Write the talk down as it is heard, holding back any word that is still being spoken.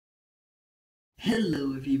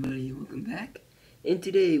Hello everybody, welcome back. And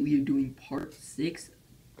today we are doing part 6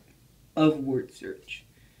 of word search.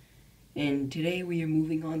 And today we are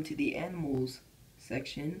moving on to the animals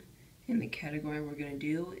section. And the category we're going to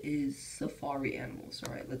do is safari animals.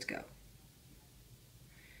 Alright, let's go.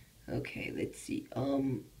 Okay, let's see.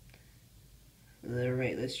 Alright,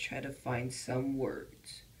 let's try to find some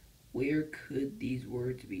words. Where could these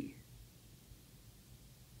words be?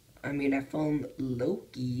 I mean, I found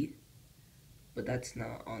Loki, but that's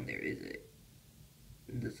not on there, is it?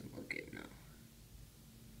 It doesn't look it, no.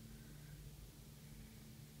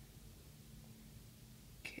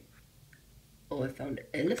 Okay. Oh, I found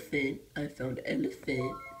elephant.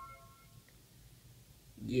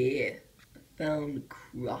 Yeah. I found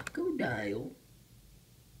crocodile.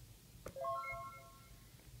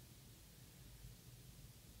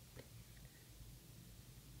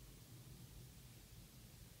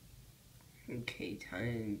 Okay,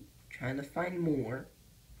 trying to find more.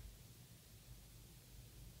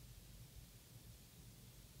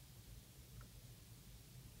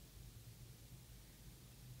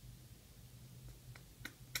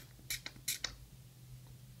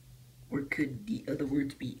 Where could the other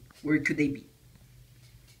words be? Where could they be?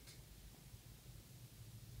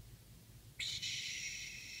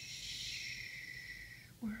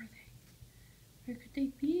 Where are they? Where could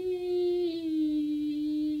they be?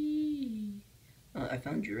 I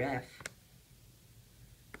found giraffe.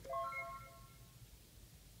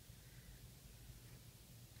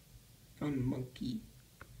 Found monkey.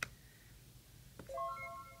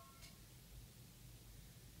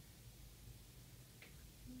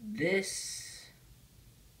 This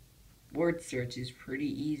word search is pretty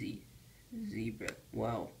easy. Zebra.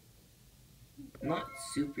 Wow. Not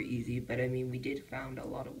super easy, but I mean, we did found a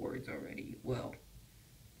lot of words already. Well,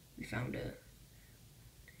 we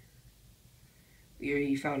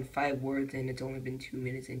already found 5 words, and it's only been 2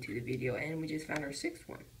 minutes into the video, and we just found our 6th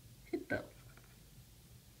one. Hit though.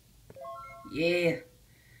 Yeah.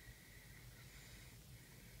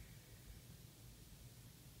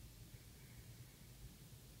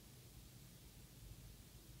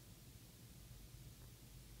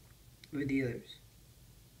 Where are the others?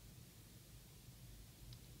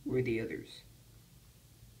 Where are the others?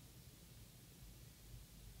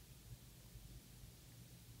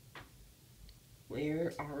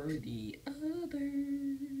 Where are the others?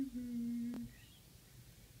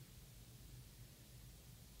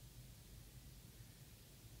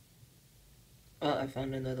 Oh, I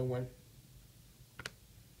found another one.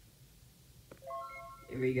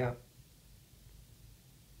 Here we go.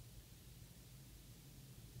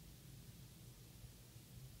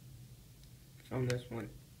 Found this one.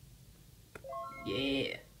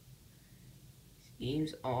 Yeah. This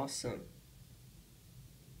game's awesome.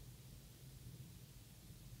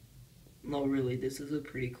 No, really, this is a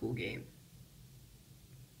pretty cool game.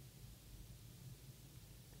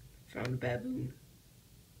 Found a baboon.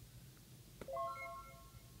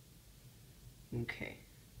 Okay.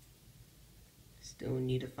 Still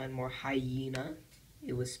need to find more hyena.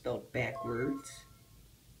 It was spelled backwards.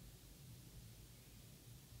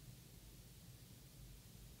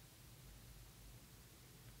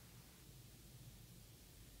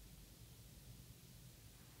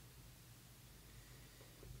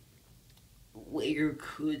 Where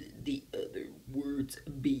could the other words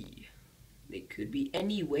be? They could be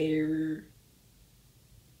anywhere.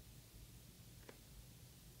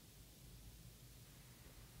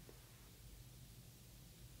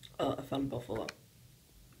 Oh, I found buffalo.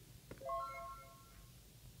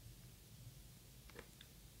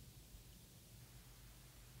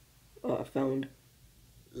 Oh, I found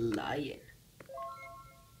lion.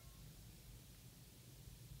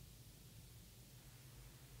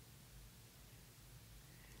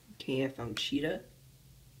 Okay, I found cheetah.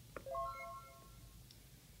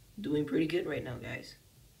 Doing pretty good right now, guys.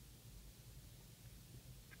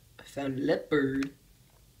 I found leopard.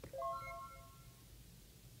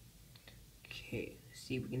 Okay, let's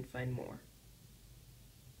see if we can find more.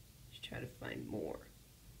 Let's try to find more.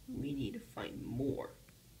 We need to find more.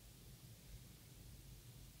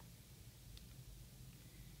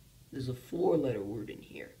 There's a 4-letter word in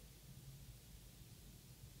here.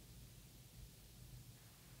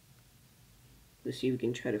 Let's see if we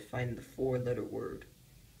can try to find the 4-letter word.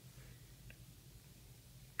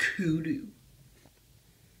 Kudu.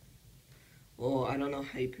 Well, I don't know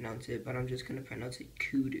how you pronounce it, but I'm just gonna pronounce it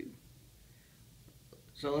kudu.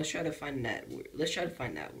 So let's try to find that word. Let's try to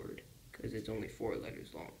find that word, because it's only 4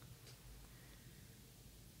 letters long.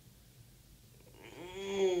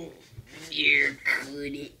 Where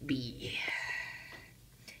could it be?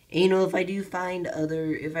 And, you know, if I do find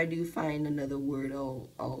another word,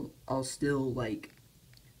 I'll still like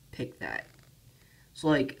pick that.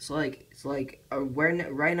 Right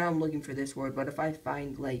now I'm looking for this word, but if I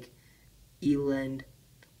find like eland,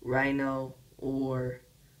 rhino, or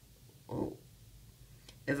oh,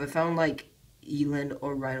 if I found like eland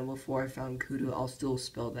or rhino before I found kudu, I'll still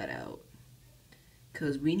spell that out.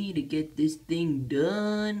 Cause we need to get this thing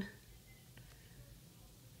done.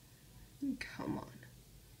 Come on.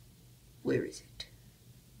 Where is it?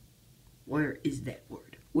 Where is that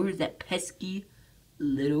word? Where is that pesky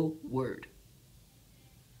little word?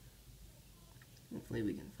 Hopefully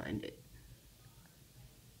we can find it.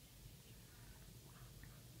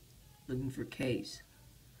 Looking for K's.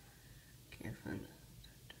 Can't find it.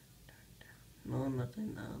 No,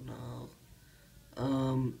 nothing. No.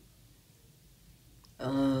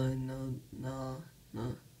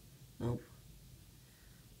 Nope.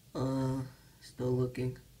 Still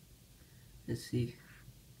looking. Let's see.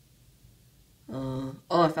 Oh,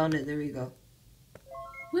 I found it. There we go.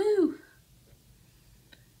 Woo!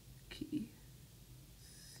 Okay.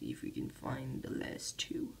 See if we can find the last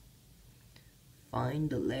two. Find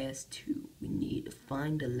the last two. We need to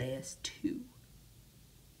find the last two.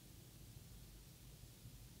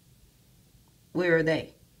 Where are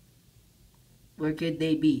they? Where could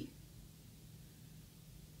they be?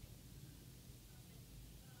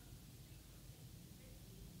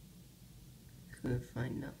 Couldn't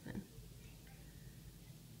find nothing.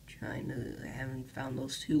 I haven't found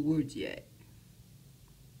those two words yet.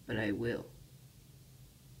 But I will.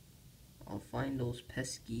 I'll find those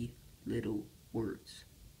pesky little words.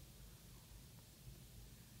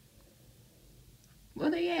 Where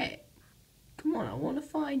they at? Come on, I want to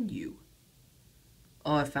find you.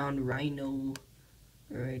 Oh, I found rhino.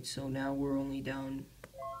 Alright, so now we're only down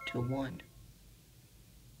to one.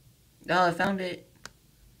 Oh, I found it.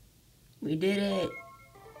 We did it.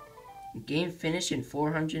 Game finished in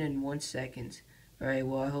 401 seconds. Alright,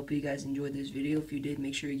 well, I hope you guys enjoyed this video. If you did,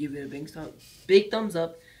 make sure you give it a big thumbs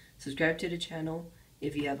up. Subscribe to the channel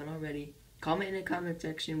if you haven't already. Comment in the comment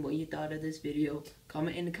section what you thought of this video.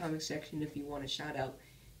 Comment in the comment section if you want a shout out.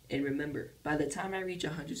 And remember, by the time I reach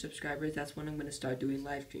 100 subscribers, that's when I'm going to start doing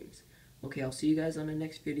live streams. Okay, I'll see you guys on the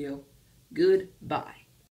next video. Goodbye.